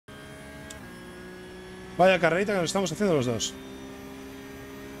Vaya carrerita que nos estamos haciendo los dos.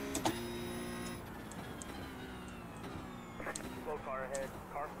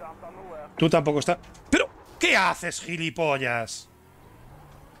 Tú tampoco estás... ¿Pero qué haces, gilipollas?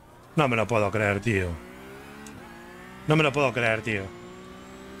 No me lo puedo creer, tío. No me lo puedo creer, tío.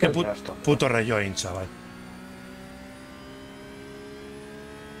 Qué puto rejoin, chaval.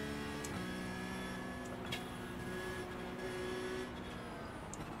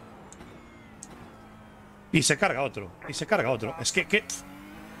 Y se carga otro. Y se carga otro. Es que...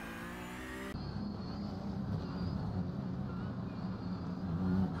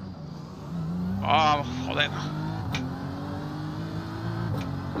 Ah, joder.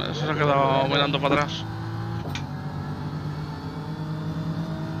 Se ha quedado mirando para atrás.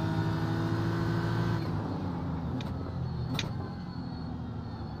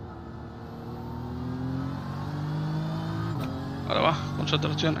 Ahora va,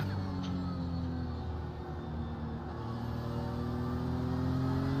 concentraciones.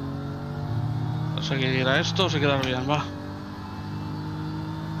 No sé qué era esto o se queda bien, va.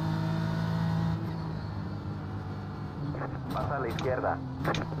 Pasa a la izquierda.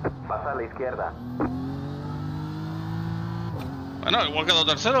 Pasa a la izquierda. Bueno, igual quedó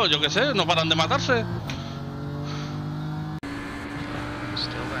tercero, yo qué sé, no paran de matarse.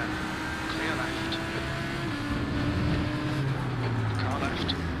 Still there. Clear left. Car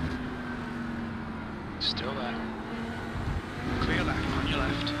left. Still there. Clear left, on your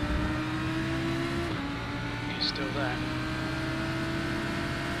left. He's still there.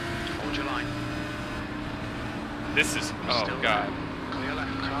 Hold your line. This is... Oh, Still God. there. Clear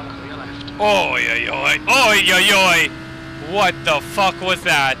left, car clear left. Oi, oi, oi. Oi, oi, oi. What the fuck was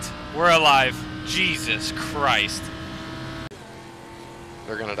that? We're alive. Jesus Christ.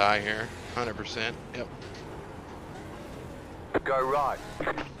 They're gonna die here. 100%. Yep. Go right.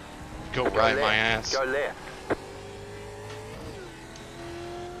 Go right my ass. Go left.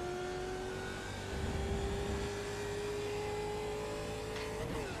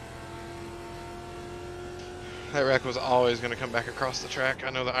 That wreck was always going to come back across the track.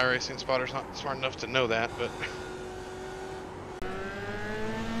 I know the iRacing spotter's not smart enough to know that, but...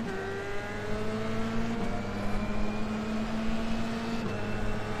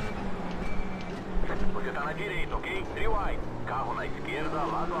 Você tá na direita, ok? Rewind. Carro na esquerda,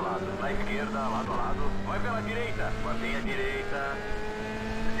 lado a lado. Na esquerda, lado a lado. Vai pela direita. Mantenha a direita.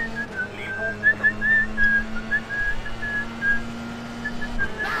 Limpo.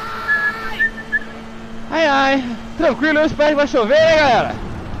 Ai ai, tranquilo, eu espero que vai chover, né, galera?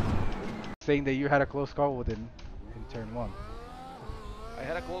 Saying that you had a close call with it in turn 1. I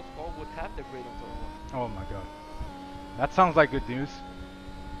had a close call with half the grid on turn 1. Oh my god. That sounds like good news.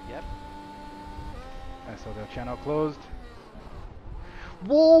 Yep. And so the channel closed.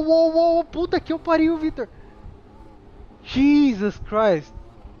 Whoa, whoa, whoa, puta que eu pariu, Victor. Jesus Christ.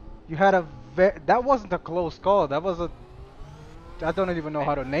 You had a that wasn't a close call, that was a... I don't even know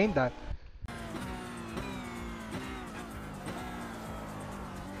how to name that.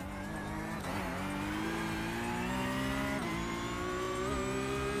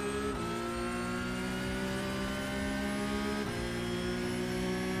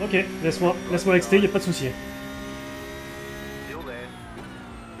 Ok, laisse-moi l'exter, y a pas de souci. Still there.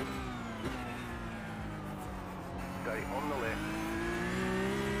 Stay on the left.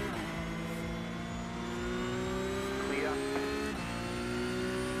 Clear.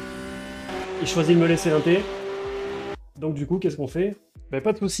 Il choisit de me laisser l'inté. Donc du coup, qu'est-ce qu'on fait? Ben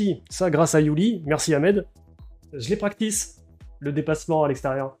pas de souci. Ça, grâce à Yuli, merci Ahmed, je les practice, le dépassement à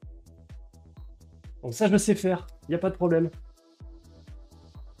l'extérieur. Donc ça, je le sais faire, y a pas de problème.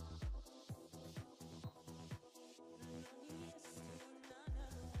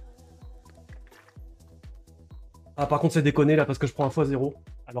 Ah, par contre, c'est déconné là parce que je prends un x0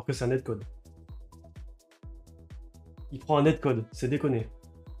 alors que c'est un netcode. Il prend un netcode, c'est déconné.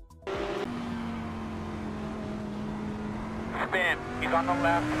 Spin. He's on the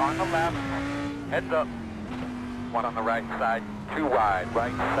left. On the left. Heads up. One on the right side. Two wide.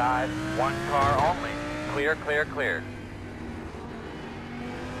 Right side. One car only. Clear, clear, clear.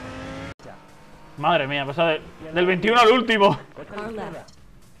 Madre mía, pasó del 21 al último.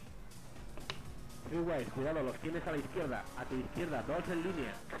 Cuidado, los tienes a la izquierda. A tu izquierda, dos en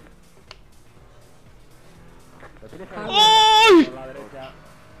línea. Lo tienes a la derecha.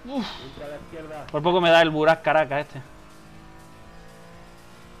 Entra a la izquierda. Por poco me da el Burak Caracas este.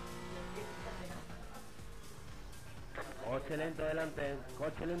 Coche lento adelante,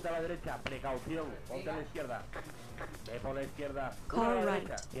 coche lento a la derecha, precaución, ponte a la izquierda. Ve por la izquierda. Car Una a la right.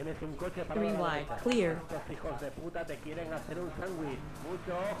 derecha. Tienes un coche para 3 la wide, derecha. clear. Estos hijos de puta te quieren hacer un sándwich.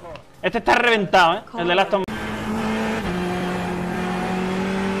 Mucho ojo. Este está reventado, ¿eh? El de Aston.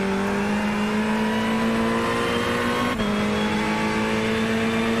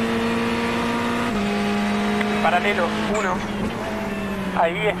 Paralelo, 1.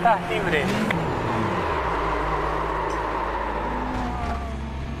 Ahí estás libre.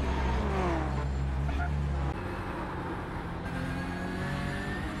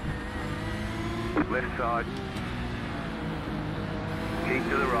 Left side. Keep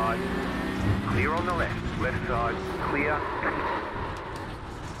to the right. Clear on the left. Left side. Clear.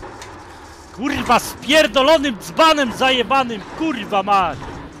 Kurwa, spierdolonym dzbanem zajebanym, kurwa mać!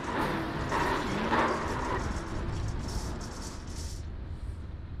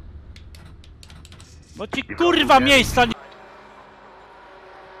 No ci kurwa miejsca nie...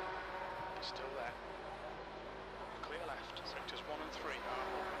 Still there. Clear left. Sectors 1 and 3 are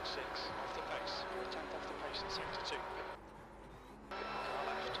 1.6 off the pace. You're a tenth off the pace in sector 2. Car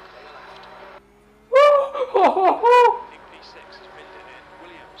left. Clear left. Big P6 has pinned it in.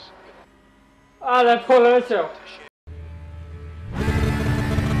 Williams. Ale poleciał.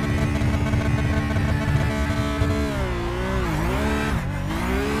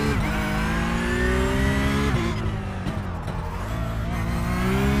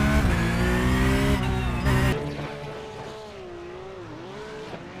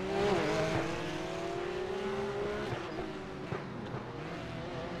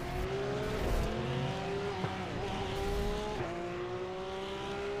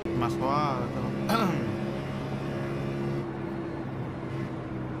 Más suave.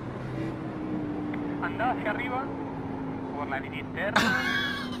 Anda hacia arriba. Por la línea interna.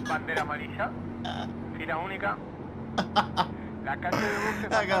 Bandera amarilla. Fila única. La calle de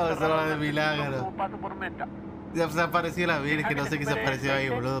Luce. Acabo de salvar de milagro. Paso por meta. Ya se apareció la Virgen, no sé qué se apareció ahí,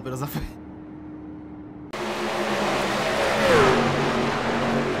 boludo, pero se fue.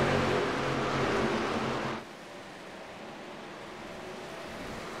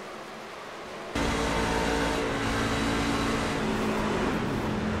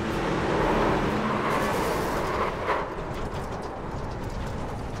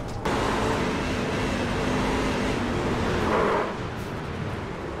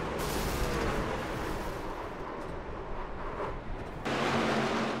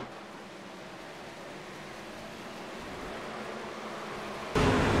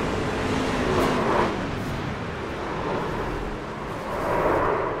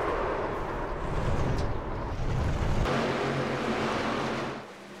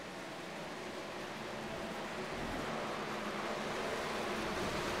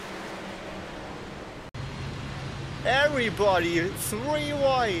 Everybody, 3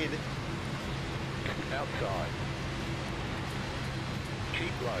 wide. Outside.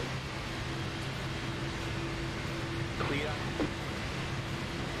 Keep low. Clear.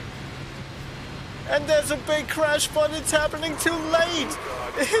 And there's a big crash, but it's happening too late.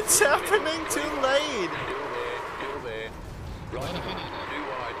 It's happening too late. Still there. Right. 2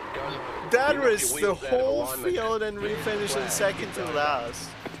 wide. Go. That risked the whole field and we finished in second to last.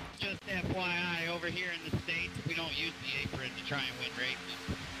 Just FYI, over here in the States, we don't use the apron to try and win races.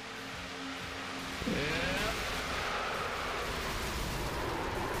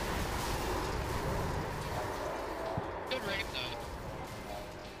 Good race, though.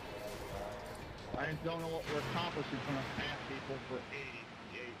 I just don't know what we're accomplishing from a pass people for 80.